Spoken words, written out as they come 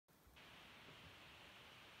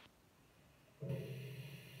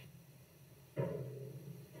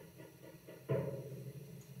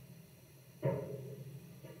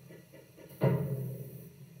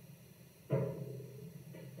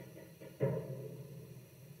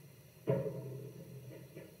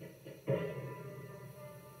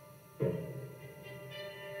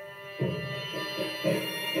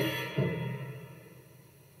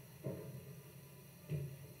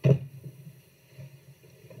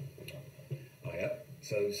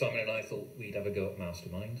So Simon and I thought we'd have a go at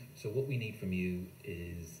Mastermind. So what we need from you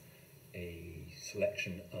is a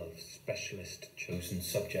selection of specialist chosen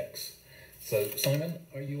subjects. So Simon,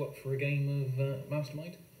 are you up for a game of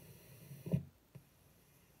Mastermind?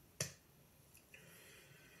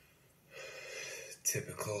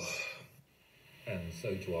 Typical. And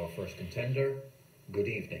so to our first contender, good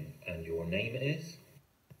evening. And your name is?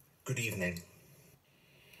 Good evening.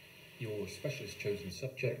 Your specialist chosen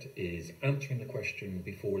subject is answering the question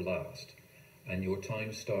before last, and your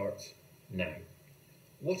time starts now.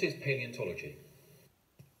 What is paleontology?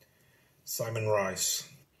 Simon Rice.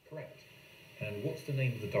 Correct. And what's the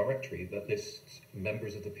name of the directory that lists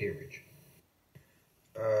members of the peerage?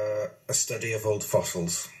 A study of old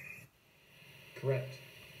fossils. Correct.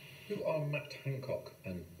 Who are Matt Hancock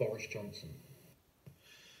and Boris Johnson?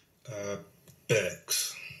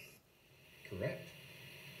 Birks. Correct.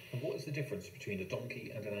 And what is the difference between a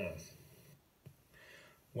donkey and an ass?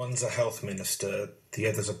 One's a health minister, the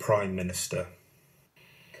other's a prime minister.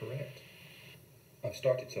 Correct. I've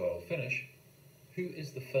started, so I'll finish. Who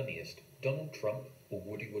is the funniest, Donald Trump or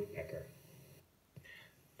Woody Woodpecker?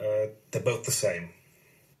 They're both the same.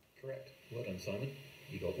 Correct. Well done, Simon.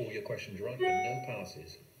 You got all your questions right, but no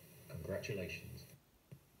passes. Congratulations.